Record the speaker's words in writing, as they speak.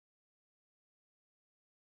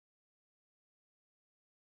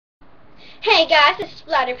Hey guys, this is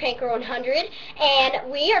Splatterpanker100,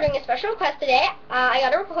 and we are doing a special request today. I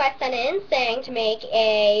got a request sent in saying to make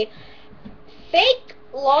a fake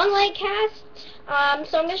long leg cast.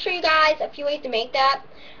 So I'm going to show you guys a few ways to make that.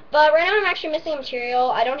 But right now I'm actually missing material.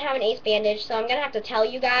 I don't have an ace bandage, so I'm going to have to tell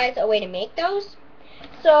you guys a way to make those.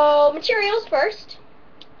 So materials first.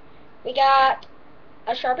 We got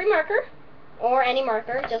a Sharpie marker, or any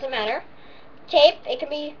marker, it doesn't matter. Tape, it can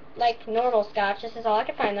be like normal scotch, this is all I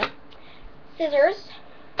can find though. Scissors,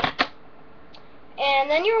 and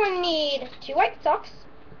then you're going to need 2 white socks,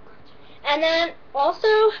 and then also,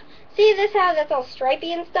 see this how that's all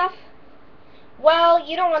stripy and stuff? Well,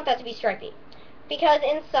 you don't want that to be stripy, because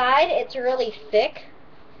inside it's really thick,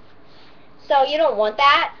 so you don't want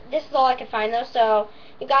that. This is all I can find though, so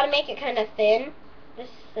you got to make it kind of thin. This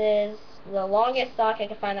is the longest sock I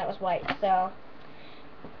could find that was white, so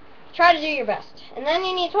try to do your best. And then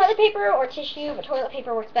you need toilet paper or tissue, but toilet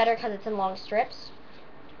paper works better because it's in long strips.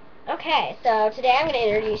 Okay, so today I'm going to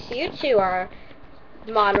introduce you to our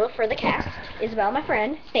model for the cast, Isabel, my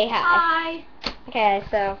friend. Say hi. Hi. Okay,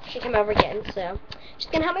 so she came over again, so she's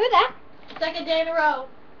going to help me with that. Second day in a row.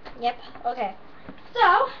 Yep, okay.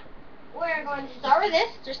 So, we're going to start with this.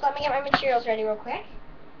 Just let me get my materials ready real quick.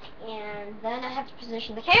 And then I have to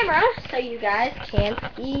position the camera so you guys can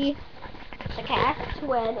see the cast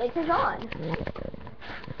when it is on.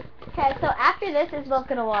 Okay, so after this, Isabel's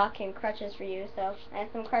going to walk in crutches for you. So I have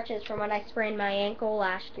some crutches from when I sprained my ankle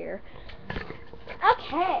last year.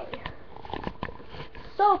 Okay.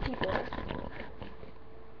 So, people.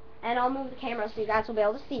 And I'll move the camera so you guys will be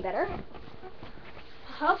able to see better.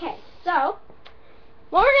 Okay, so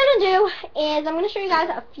what we're going to do is I'm going to show you guys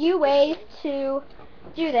a few ways to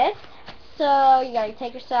do this. So you got to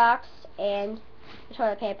take your socks and your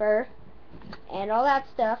toilet paper and all that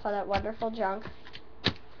stuff, all that wonderful junk.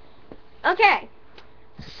 Okay,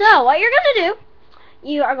 so what you're going to do,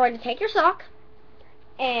 you are going to take your sock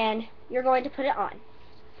and you're going to put it on.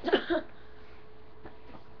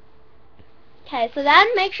 Okay, so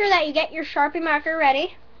then make sure that you get your Sharpie marker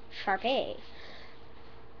ready. Sharpie.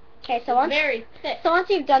 Okay, so Very thick. once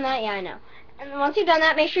you've done that, yeah, I know. And once you've done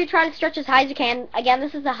that, make sure you try to stretch as high as you can. Again,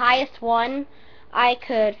 this is the highest one I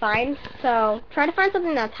could find, so try to find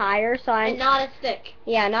something that's higher. So And not as thick.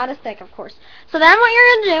 Yeah, not as thick, of course. So then what you're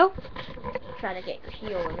going to do, try to get your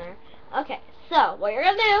heel in there. Okay, so what you're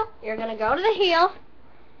going to do, you're going to go to the heel,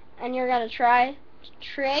 and you're going to try to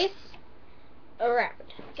trace around.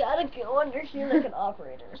 Gotta go under here like an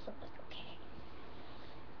operator or something. Okay.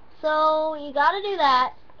 So you gotta do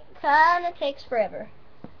that. Kinda takes forever.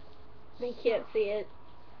 They can't see it.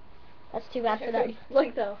 That's too bad for them.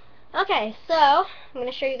 Look though. Okay, so I'm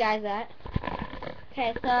gonna show you guys that.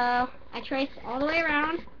 Okay, so I traced all the way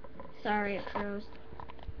around. Sorry, it froze.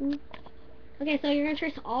 Okay, so you're gonna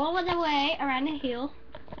trace all of the way around the heel,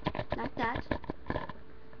 like that.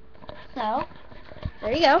 So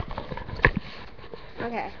there you go.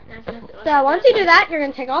 Okay. So once you do that, you're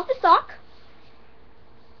gonna take off the sock.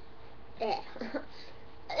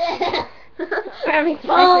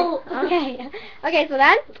 Oh. Okay. Okay, so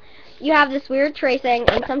then you have this weird tracing,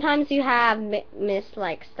 and sometimes you have missed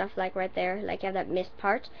like stuff like right there, like you have that missed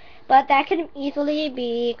part, but that can easily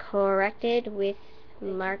be corrected with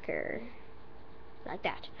marker, like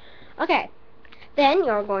that. Okay. Then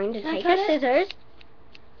you're going to take your scissors.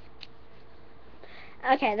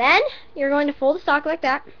 Okay, then you're going to fold the sock like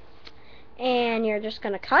that, and you're just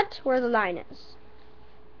going to cut where the line is.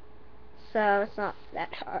 So it's not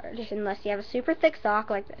that hard, unless you have a super thick sock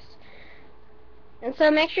like this. And so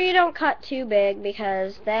make sure you don't cut too big,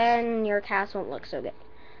 because then your cast won't look so good.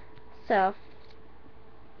 So,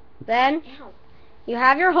 then you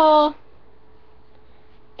have your hole,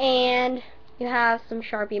 and you have some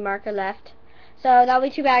Sharpie marker left. So that'll be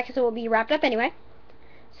too bad, because it will be wrapped up anyway.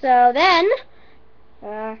 So then,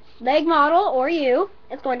 leg model, or you,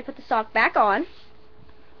 is going to put the sock back on.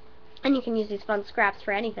 And you can use these fun scraps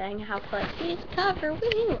for anything. How fun is cover,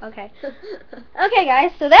 woo! Okay. Okay, guys,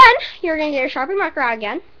 so then you're going to get your Sharpie marker out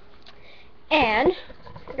again. And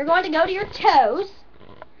you're going to go to your toes.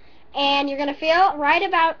 And you're going to feel right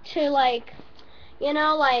about to, like, you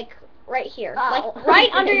know, like, right here. Oh. Like, right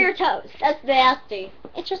under your toes. That's nasty.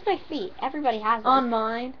 It's just my feet. Everybody has them. On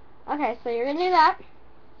mine. Okay, so you're going to do that.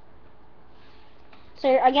 So,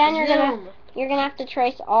 again, you're going to have to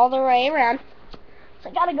trace all the way around. So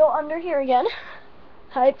I gotta go under here again.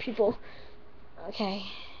 Hi, people. Okay.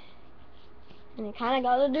 And you kinda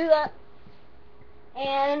gotta do that.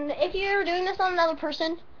 And if you're doing this on another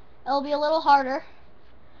person, it'll be a little harder.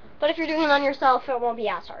 But if you're doing it on yourself, it won't be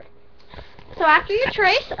as hard. So after you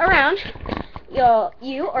trace around,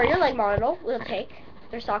 you or your leg model will take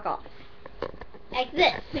their sock off. Like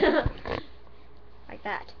this. Like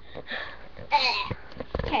that.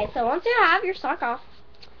 Okay, so once you have your sock off,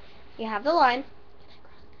 you have the line.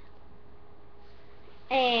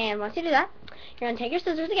 And once you do that, you're going to take your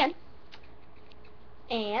scissors again.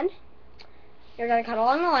 And you're going to cut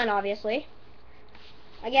along the line, obviously.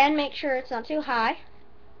 Again, make sure it's not too high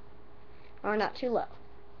or not too low,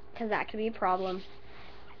 because that could be a problem,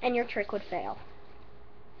 and your trick would fail.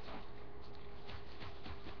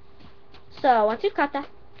 So once you've cut that,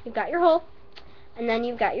 you've got your hole, and then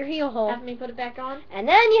you've got your heel hole. Have me put it back on? And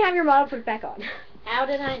then you have your model put it back on. How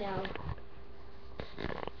did I know?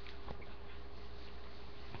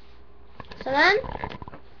 So then,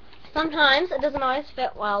 sometimes it doesn't always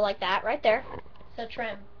fit well like that, right there. So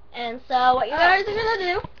trim. And so what you guys are going to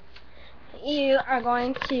do, you are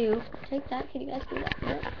going to take that. Can you guys see that?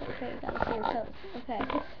 Okay, you gotta see your toes.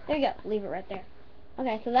 Okay, there you go. Leave it right there.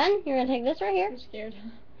 Okay, so then you're going to take this right here. I'm scared.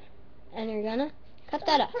 And you're going to cut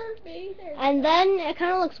that up. Hurt me. And then it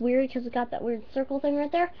kind of looks weird because it's got that weird circle thing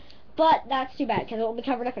right there. But that's too bad because it will be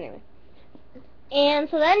covered up anyway. And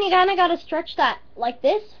so then you kind of got to stretch that like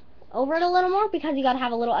this over it a little more because you got to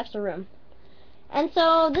have a little extra room. And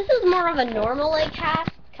so this is more of a normal leg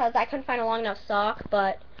cast because I couldn't find a long enough sock,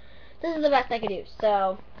 but this is the best I could do.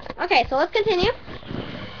 So, okay, so let's continue.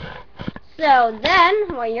 So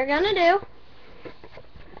then what you're going to do,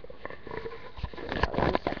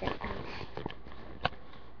 one second.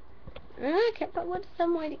 Okay, but what's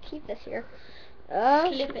some way to keep this here?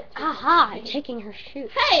 Clip it. Aha, I'm taking her shoe.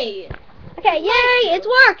 Hey! Okay, yay, it's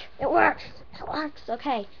worked. It works. It works,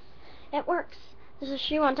 okay. It works. There's a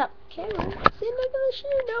shoe on top. Okay, well, see, look at the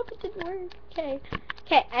shoe. Nope, it didn't work. Okay.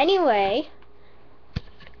 Okay, anyway.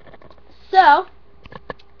 So,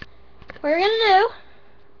 what you're going to do,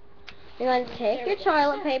 you're going to take your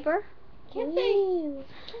toilet paper. Can't see.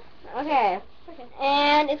 Okay. Okay.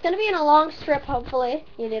 And it's going to be in a long strip, hopefully.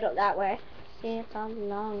 You did it that way. See, it's all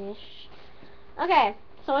longish. Okay,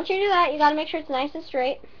 so once you do that, you got to make sure it's nice and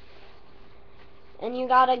straight. And you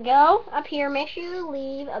got to go up here. Make sure you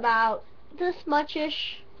leave about this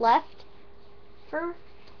much-ish left for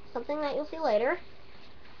something that you'll see later.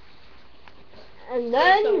 And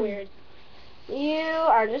then so weird. you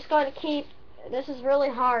are just going to keep, this is really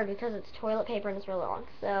hard because it's toilet paper and it's really long.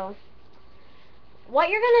 So what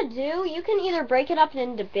you're going to do, you can either break it up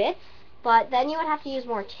into bits, but then you would have to use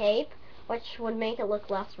more tape, which would make it look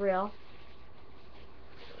less real.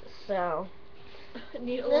 So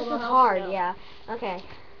Need a this little is help hard, now. yeah. Okay.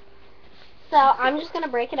 So I'm just going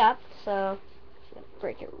to break it up. So I'm going to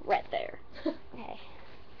break it right there. Okay.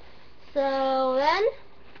 So then,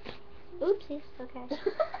 oopsies, okay.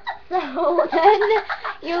 So then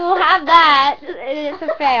you have that. It is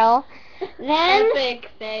a fail. Then, Epic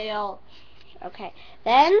fail. okay.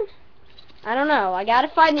 Then, I don't know. I got to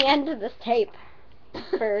find the end of this tape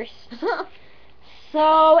first.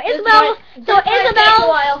 So Isabel,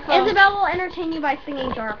 Isabel will entertain you by singing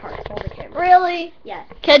Dora Parks. Hold the camera. Really? Yes.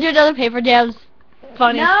 Can I do another Paper Jams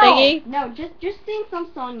funny thingy? No, just sing some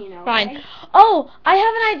song, you know. Fine. Okay? Oh, I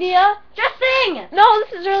have an idea. Just sing. No,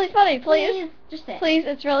 this is really funny. Please. Just sing. Please,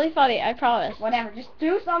 it's really funny. I promise. Whatever. Just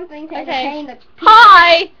do something to Okay. entertain the people.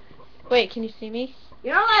 Hi. Wait, can you see me?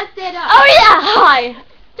 You're not allowed to stand up. Oh yeah. Hi.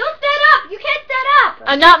 Don't stand up. You can't stand up.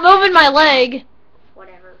 I'm not moving my leg.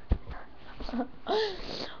 Whatever.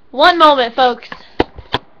 One moment, folks.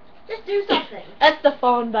 Just do something. That's the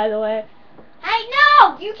phone, by the way. Hey,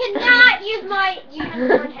 no! You cannot use my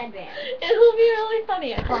unicorn headband. It will be really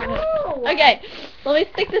funny, I promise. No. Okay, let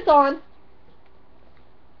me stick this on.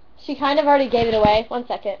 She kind of already gave it away. 1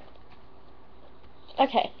 second.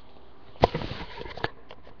 Okay.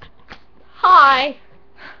 Hi.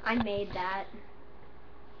 I made that.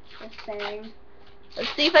 Just saying.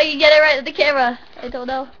 Let's see if I can get it right at the camera. I don't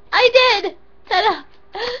know. I did! Ta-da!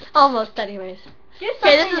 Almost, anyways.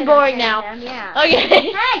 Okay, this is boring now. Them, yeah. Okay.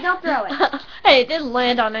 Hey, don't throw it. Hey, it didn't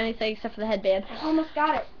land on anything except for the headband. I almost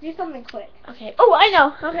got it. Do something quick. Okay. Oh, I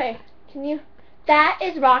know. Okay. Can you? That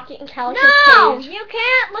is Rocket and Calico's No! cage. You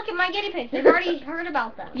can't look at my guinea pigs. They've already heard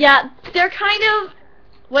about them. Yeah, they're kind of...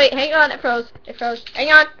 Wait, hang on. It froze. It froze.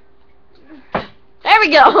 Hang on. There we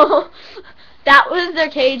go. That was their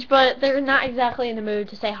cage, but they're not exactly in the mood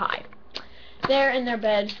to say hi. They're in their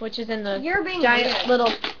bed, which is in the You're being giant weird.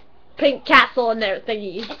 little pink castle in their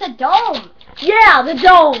thingy. It's a dome. Yeah, the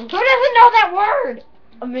dome. Who doesn't know that word?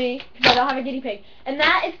 Me, because I don't have a guinea pig. And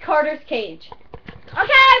that is Carter's cage.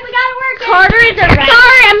 Okay, we gotta work it. Carter is a rat.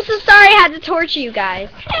 Sorry, I'm so sorry I had to torture you guys.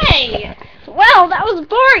 Hey! Well, that was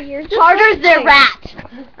boring. You're just Carter's their rat.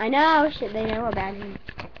 I know. Shit, they know about him.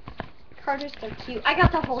 Carter's so cute. I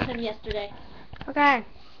got to hold him yesterday. Okay.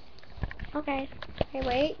 Okay. Hey,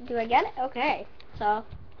 wait. Do I get it? Okay. So,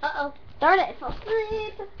 Uh-oh. darn it, I fell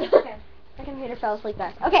asleep. Okay, my computer fell asleep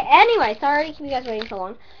fast. Okay, anyway, sorry to keep you guys waiting so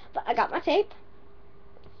long, but I got my tape.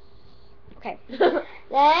 Okay.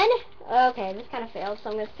 Then, okay, this kind of failed, so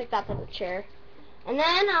I'm going to stick that to the chair. And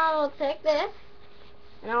then I'll take this,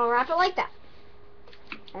 and I'll wrap it like that.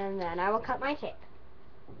 And then I will cut my tape.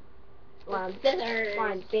 Scissors.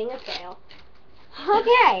 Mine's being a fail.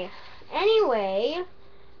 Okay, anyway,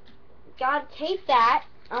 gotta tape that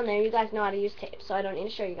on there. You guys know how to use tape, so I don't need to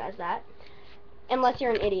show you guys that. Unless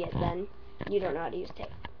you're an idiot, then you don't know how to use tape.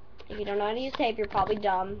 If you don't know how to use tape, you're probably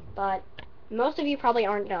dumb, but most of you probably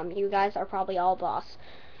aren't dumb. You guys are probably all boss.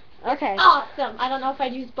 Okay. Awesome. I don't know if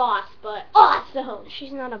I'd use boss, but awesome.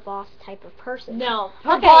 She's not a boss type of person. No.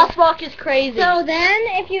 Her Okay. boss walk is crazy. So then,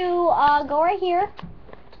 if you go right here,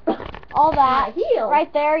 all that,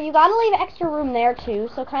 right there, you gotta leave extra room there too.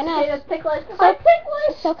 So kind of,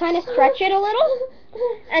 so kind of stretch it a little,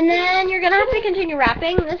 and then you're gonna have to continue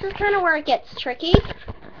wrapping. This is kind of where it gets tricky,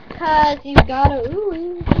 cause you gotta.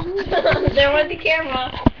 There went the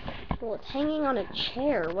camera. Well, it's hanging on a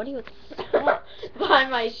chair. What do you expect?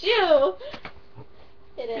 Behind my shoe.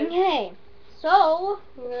 It is. Okay, so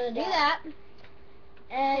we're gonna do that,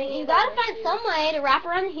 and you gotta find some way to wrap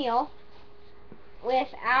around the heel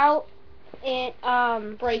without it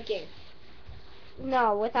Breaking.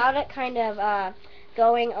 no, without it kind of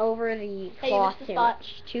going over the cloth too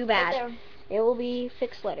much. Too bad. Right It will be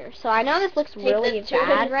fixed later. So I know this looks Take really this too.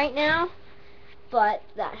 bad right now, but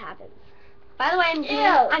that happens. By the way,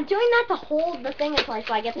 I'm doing that to hold the thing in place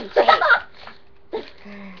so I get some tape.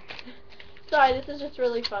 Sorry, this is just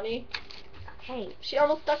really funny. Okay. She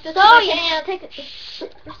almost stuck this So in my you hand. take it.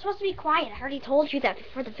 You're supposed to be quiet. I already told you that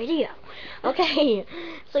before the video. Okay.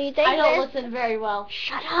 So you take I don't this. listen very well.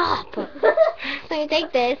 Shut up. So you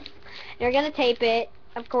take this. You're gonna tape it.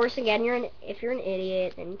 Of course, again, if you're an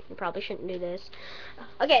idiot, then you probably shouldn't do this.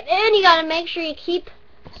 Okay. Then you gotta make sure you keep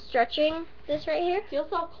stretching this right here.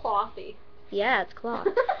 Feels so clothy. Yeah, it's cloth.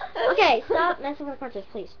 Okay, stop messing with the cartridge,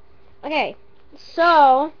 please. Okay,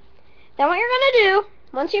 so then what you're gonna do,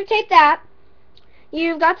 once you've taped that,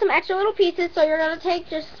 you've got some extra little pieces, so you're gonna take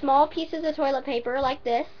just small pieces of toilet paper like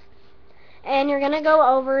this, and you're gonna go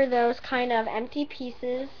over those kind of empty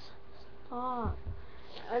pieces. Oh.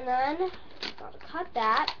 And then gotta cut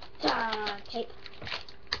that. Tape.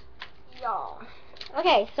 Y'all.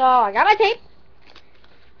 Okay, so I got my tape.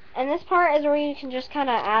 And this part is where you can just kind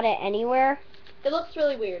of add it anywhere. It looks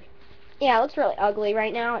really weird. Yeah, it looks really ugly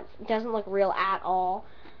right now. It doesn't look real at all.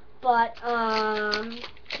 But,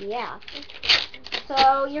 yeah.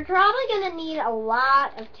 So, you're probably going to need a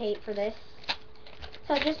lot of tape for this.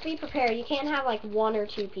 So, just be prepared. You can't have, like, 1 or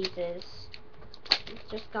 2 pieces.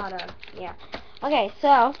 Just gotta, yeah. Okay,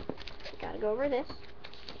 so, gotta go over this.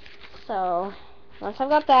 So, once I've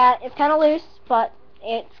got that, it's kind of loose, but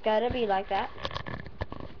it's gotta be like that.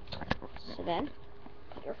 So then,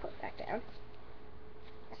 put your foot back down.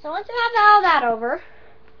 So once you have all that over,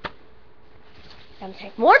 you're going to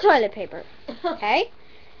take more toilet paper, okay?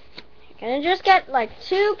 You're going to just get like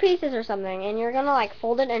 2 pieces or something, and you're going to like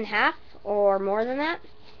fold it in half or more than that,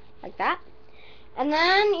 like that. And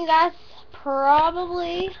then you guys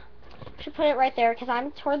probably should put it right there because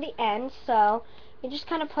I'm toward the end, so you just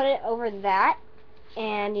kind of put it over that,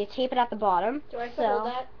 and you tape it at the bottom. Do I have to hold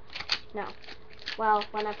that? No. Well,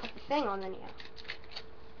 when I put the thing on, then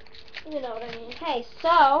yeah. You know what I mean. Okay,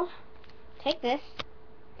 so take this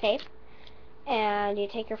tape and you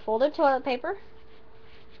take your folded toilet paper.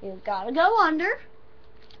 You've got to go under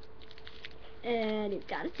and you've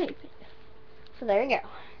got to tape it. So there you go.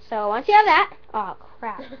 So once you have that, oh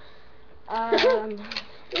crap.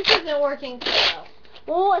 This isn't working so well.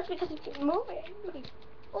 Well, it's because you keep moving.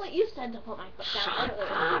 Well, you said to put my foot down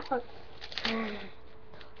earlier.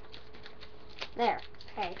 There.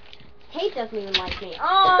 Okay. Tape doesn't even like me.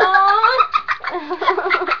 Oh.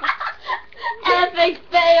 Epic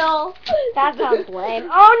fail. That sounds lame.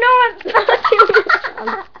 Oh no, I'm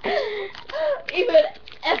not Even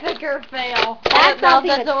epicer fail. That sounds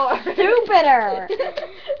even word. stupider.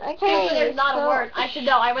 Okay. Stupider's not so, a word. I should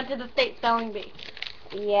know. I went to the state spelling bee.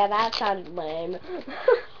 Yeah, that sounded lame.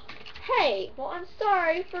 Hey, well, I'm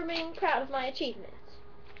sorry for being proud of my achievements.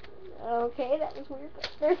 Okay, that was weird.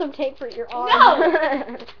 There's some tape for your arm. No!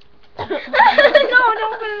 No,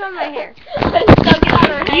 don't put it on my hair.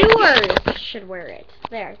 Viewers should wear it.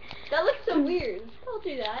 There. That looks so weird. Don't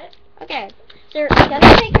do that. Okay. So you're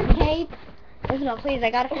gonna take your tape. Isabel, please, I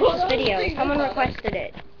gotta finish this video. Please, Someone Isabel. requested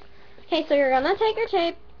it. Okay, so you're gonna take your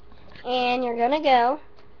tape and you're gonna go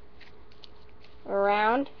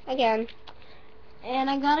around again. And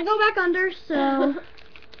I gotta go back under, so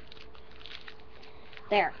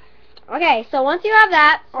there. Okay, so once you have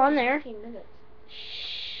that on there,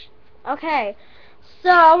 okay,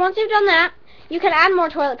 so once you've done that, you can add more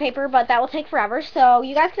toilet paper, but that will take forever. So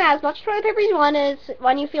you guys can add as much toilet paper as you want as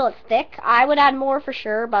when you feel it's thick. I would add more for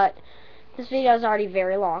sure, but this video is already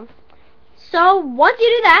very long. So once you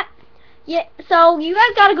do that, so you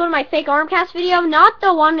guys got to go to my fake arm cast video, not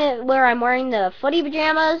the one where I'm wearing the footy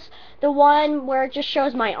pajamas, the one where it just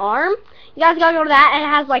shows my arm. You guys got to go to that, and it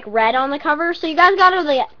has like red on the cover. So you guys got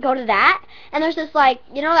to go to that, and there's this like,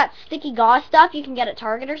 you know that sticky gauze stuff you can get at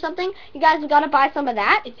Target or something? You guys have got to buy some of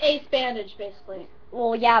that. It's ace bandage, basically.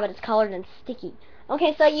 Well, yeah, but it's colored and sticky.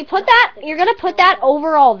 Okay, so you put that, you're going to put that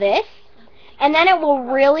over all this, and then it will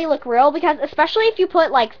really look real, because especially if you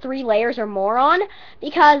put like 3 layers or more on,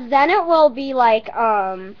 because then it will be like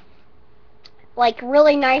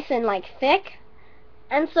really nice and like thick.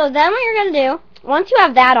 And so then what you're going to do, once you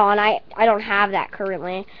have that on, I don't have that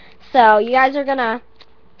currently, so you guys are going to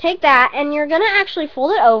take that, and you're going to actually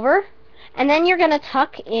fold it over, and then you're going to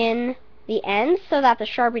tuck in the ends so that the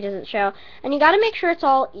Sharpie doesn't show, and you got to make sure it's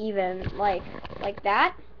all even, like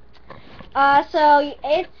that. So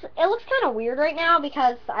it looks kind of weird right now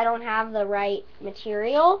because I don't have the right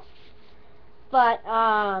material, but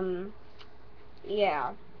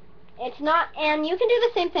yeah, it's not. And you can do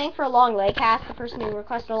the same thing for a long leg cast. The person who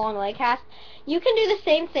requested a long leg cast, you can do the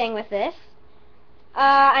same thing with this.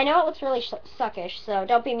 I know it looks really suckish, so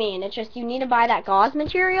don't be mean. It's just you need to buy that gauze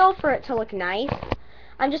material for it to look nice.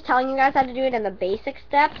 I'm just telling you guys how to do it in the basic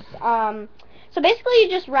steps. So basically you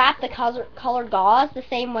just wrap the colored gauze the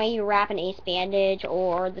same way you wrap an ace bandage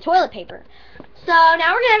or the toilet paper. So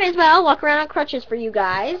now we're going to have Isabel walk around on crutches for you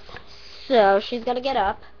guys. So she's going to get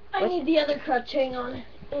up. I need the other crutch, hang on.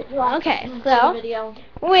 Okay, so we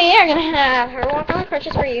are going to have her walk on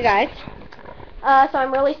crutches for you guys. So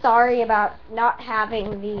I'm really sorry about not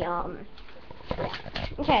having the,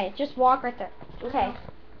 okay, just walk right there. Okay.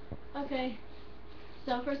 Okay.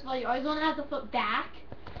 So first of all, you always want to have the foot back.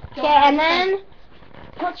 Okay, and then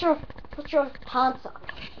put your pants up.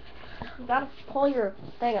 You gotta pull your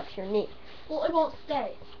thing up to your knee. Well, it won't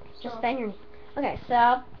stay. Just bend your knee. Okay,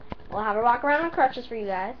 so we'll have her walk around on crutches for you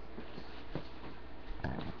guys.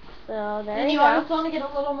 So there you go. And you always want to get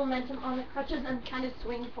a little momentum on the crutches and kind of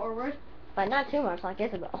swing forward. But not too much like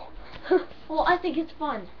Isabel. Well, I think it's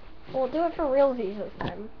fun. We'll do it for realsies this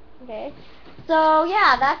time. Okay. So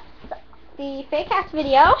yeah, that's the fake cast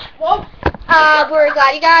video. Whoa. We're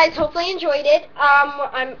glad you guys hopefully enjoyed it.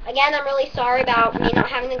 I'm really sorry about me not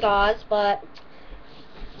having the gauze, but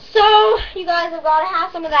so you guys have got to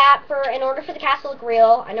have some of that in order for the cast to look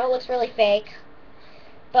real. I know it looks really fake,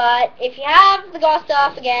 but if you have the gauze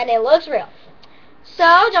stuff, again, it looks real.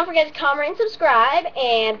 So don't forget to comment and subscribe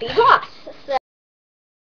and be boss. So